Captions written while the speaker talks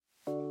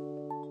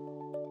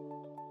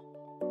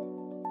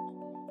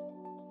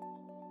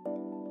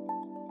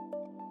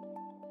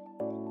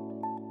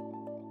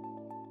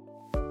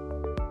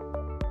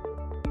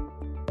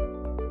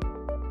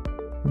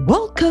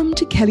Welcome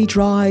to Kelly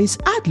Dry's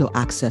Adlo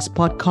Access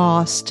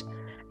podcast,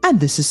 and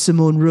this is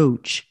Simone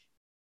Roach.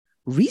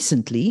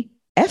 Recently,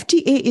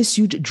 FDA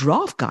issued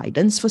draft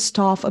guidance for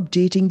staff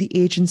updating the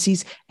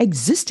agency's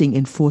existing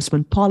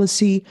enforcement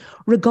policy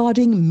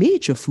regarding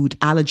major food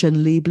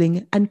allergen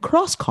labeling and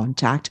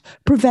cross-contact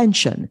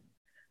prevention.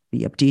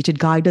 The updated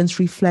guidance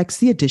reflects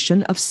the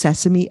addition of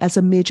sesame as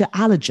a major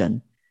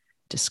allergen,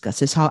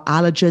 discusses how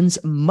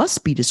allergens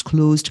must be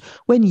disclosed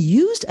when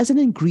used as an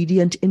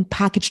ingredient in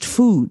packaged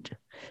food,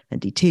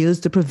 and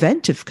details the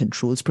preventive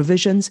controls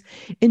provisions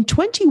in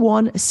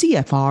 21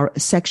 CFR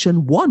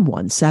Section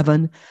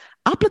 117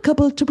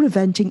 applicable to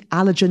preventing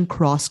allergen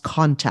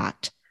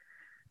cross-contact.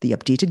 The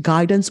updated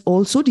guidance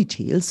also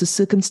details the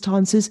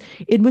circumstances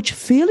in which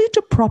failure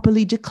to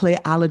properly declare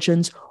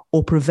allergens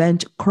or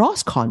prevent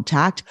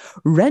cross-contact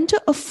render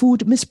a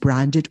food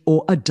misbranded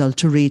or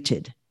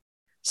adulterated.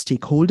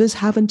 Stakeholders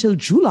have until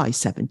July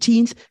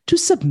 17th to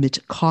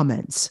submit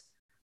comments.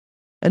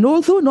 And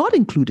although not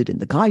included in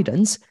the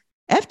guidance,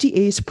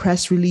 FDA's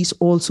press release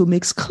also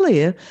makes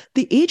clear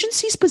the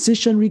agency's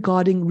position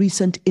regarding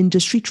recent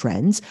industry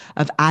trends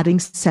of adding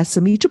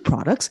sesame to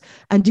products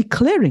and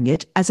declaring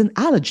it as an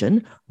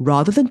allergen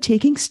rather than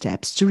taking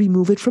steps to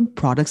remove it from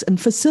products and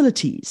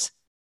facilities.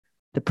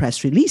 The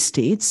press release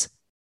states,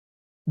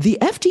 "The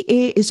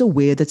FDA is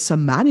aware that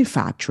some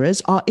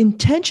manufacturers are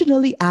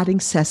intentionally adding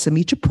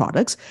sesame to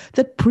products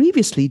that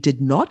previously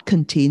did not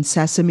contain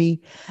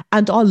sesame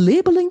and are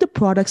labeling the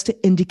products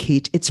to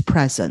indicate its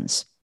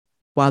presence.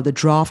 While the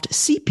draft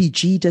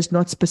CPG does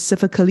not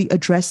specifically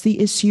address the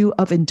issue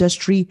of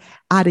industry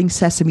adding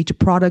sesame to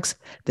products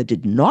that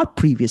did not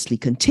previously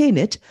contain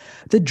it,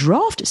 the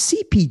draft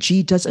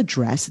CPG does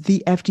address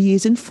the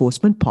FDA's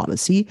enforcement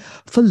policy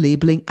for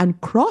labeling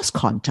and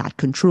cross-contact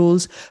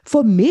controls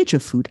for major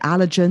food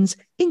allergens,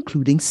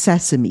 including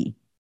sesame.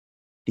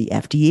 The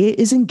FDA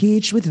is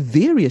engaged with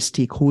various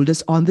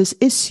stakeholders on this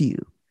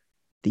issue.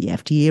 The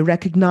FDA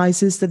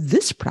recognizes that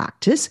this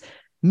practice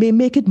may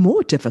make it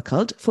more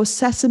difficult for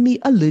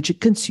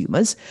sesame-allergic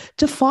consumers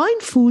to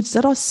find foods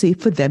that are safe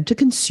for them to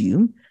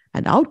consume,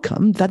 an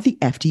outcome that the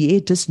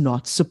FDA does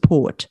not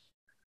support.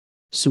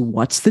 So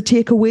what's the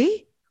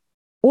takeaway?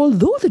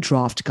 Although the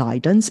draft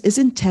guidance is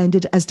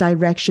intended as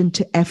direction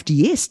to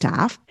FDA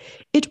staff,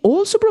 it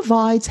also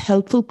provides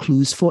helpful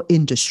clues for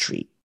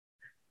industry.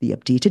 The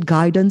updated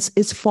guidance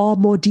is far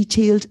more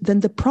detailed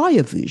than the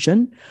prior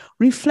version,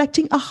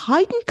 reflecting a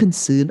heightened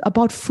concern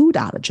about food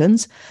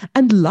allergens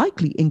and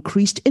likely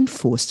increased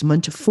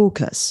enforcement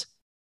focus.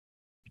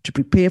 To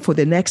prepare for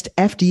the next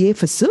FDA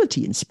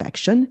facility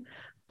inspection,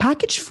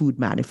 packaged food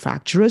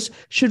manufacturers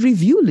should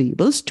review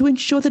labels to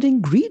ensure that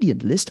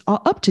ingredient lists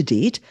are up to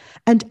date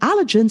and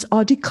allergens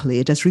are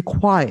declared as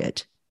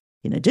required.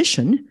 In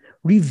addition,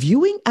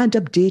 reviewing and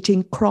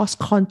updating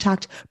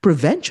cross-contact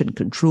prevention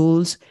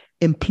controls,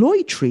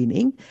 employee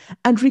training,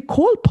 and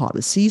recall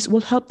policies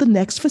will help the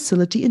next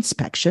facility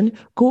inspection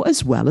go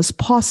as well as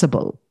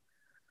possible.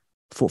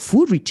 For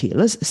food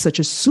retailers such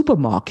as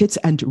supermarkets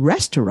and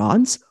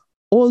restaurants,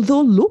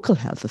 although local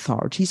health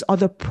authorities are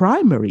the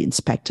primary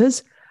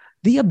inspectors,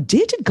 the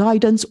updated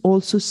guidance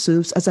also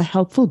serves as a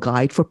helpful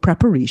guide for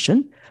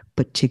preparation,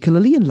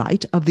 particularly in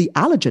light of the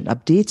allergen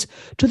updates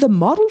to the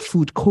Model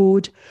Food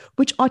Code,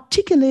 which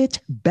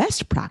articulate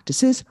best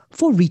practices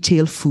for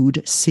retail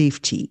food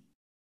safety.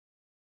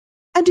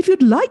 And if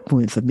you'd like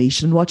more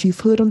information on what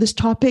you've heard on this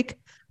topic,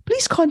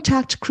 please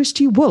contact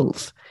Christy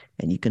Wolf,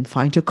 and you can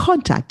find her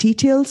contact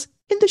details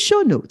in the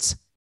show notes.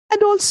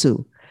 And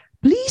also,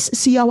 please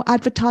see our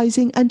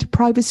Advertising and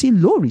Privacy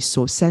Law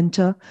Resource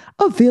Center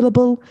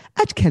available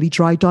at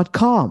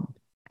kellydry.com.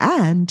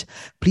 And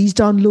please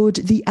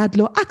download the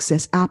Adlo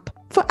Access app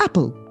for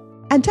Apple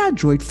and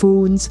Android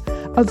phones,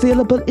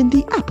 available in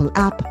the Apple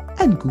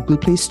app and Google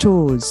Play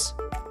stores.